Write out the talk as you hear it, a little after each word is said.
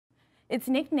It's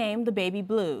nicknamed the baby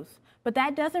blues, but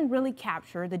that doesn't really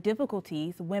capture the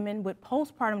difficulties women with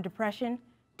postpartum depression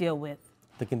deal with.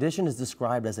 The condition is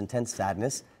described as intense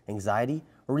sadness, anxiety,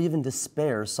 or even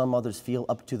despair some mothers feel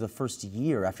up to the first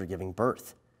year after giving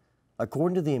birth.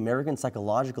 According to the American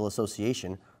Psychological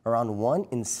Association, around 1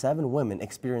 in 7 women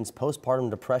experience postpartum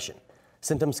depression.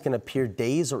 Symptoms can appear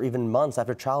days or even months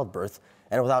after childbirth,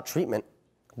 and without treatment,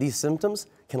 these symptoms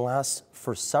can last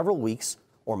for several weeks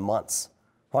or months.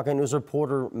 Cronkite News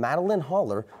reporter Madeleine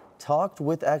Holler talked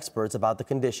with experts about the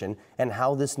condition and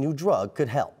how this new drug could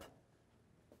help.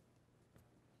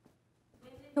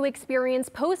 Who experience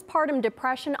postpartum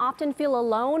depression often feel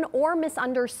alone or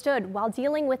misunderstood while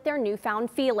dealing with their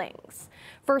newfound feelings.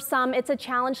 For some, it's a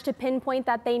challenge to pinpoint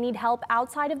that they need help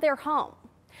outside of their home.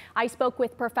 I spoke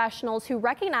with professionals who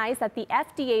recognize that the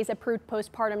FDA's approved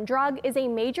postpartum drug is a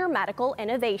major medical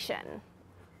innovation.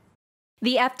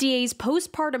 The FDA's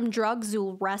postpartum drug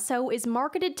Zulresso is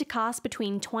marketed to cost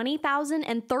between $20,000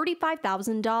 and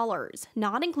 $35,000,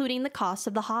 not including the cost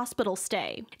of the hospital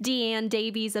stay. Deanne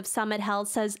Davies of Summit Health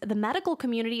says the medical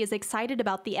community is excited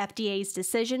about the FDA's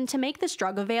decision to make this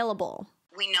drug available.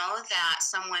 We know that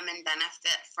some women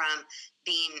benefit from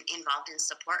being involved in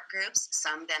support groups,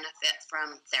 some benefit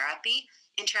from therapy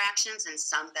interactions, and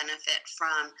some benefit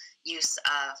from use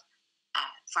of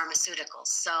pharmaceuticals.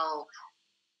 So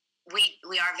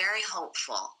we are very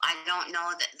hopeful. I don't know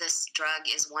that this drug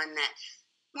is one that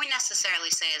we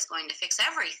necessarily say is going to fix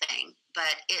everything,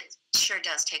 but it sure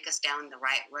does take us down the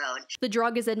right road. The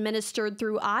drug is administered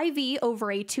through IV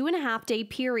over a 2.5-day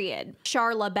period.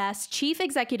 Charla Best, Chief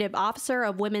Executive Officer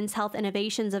of Women's Health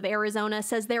Innovations of Arizona,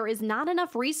 says there is not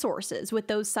enough resources with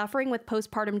those suffering with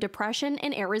postpartum depression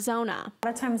in Arizona. A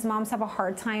lot of times moms have a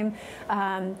hard time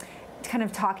kind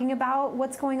of talking about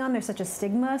what's going on. There's such a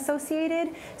stigma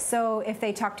associated. So if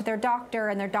they talk to their doctor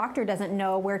and their doctor doesn't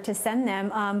know where to send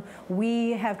them,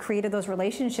 we have created those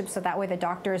relationships so that way the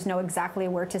doctors know exactly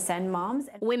where to send moms.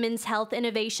 Women's Health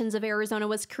Innovations of Arizona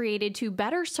was created to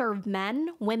better serve men,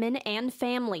 women, and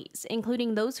families,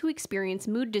 including those who experience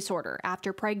mood disorder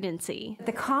after pregnancy.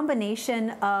 The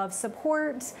combination of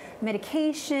support,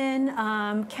 medication,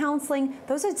 counseling,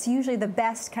 those are usually the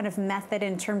best kind of method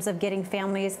in terms of getting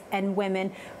families and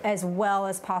women as well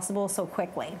as possible so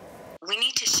quickly. We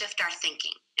need to shift our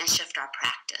thinking and shift our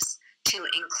practice to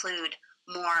include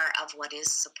more of what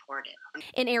is supported.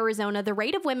 In Arizona, the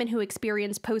rate of women who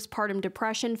experience postpartum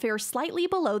depression fares slightly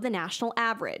below the national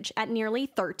average at nearly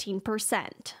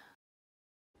 13%.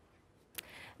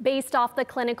 Based off the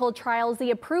clinical trials,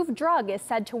 the approved drug is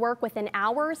said to work within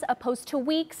hours opposed to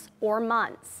weeks or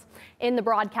months. In the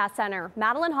broadcast center,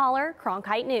 Madeleine Holler,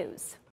 Cronkite News.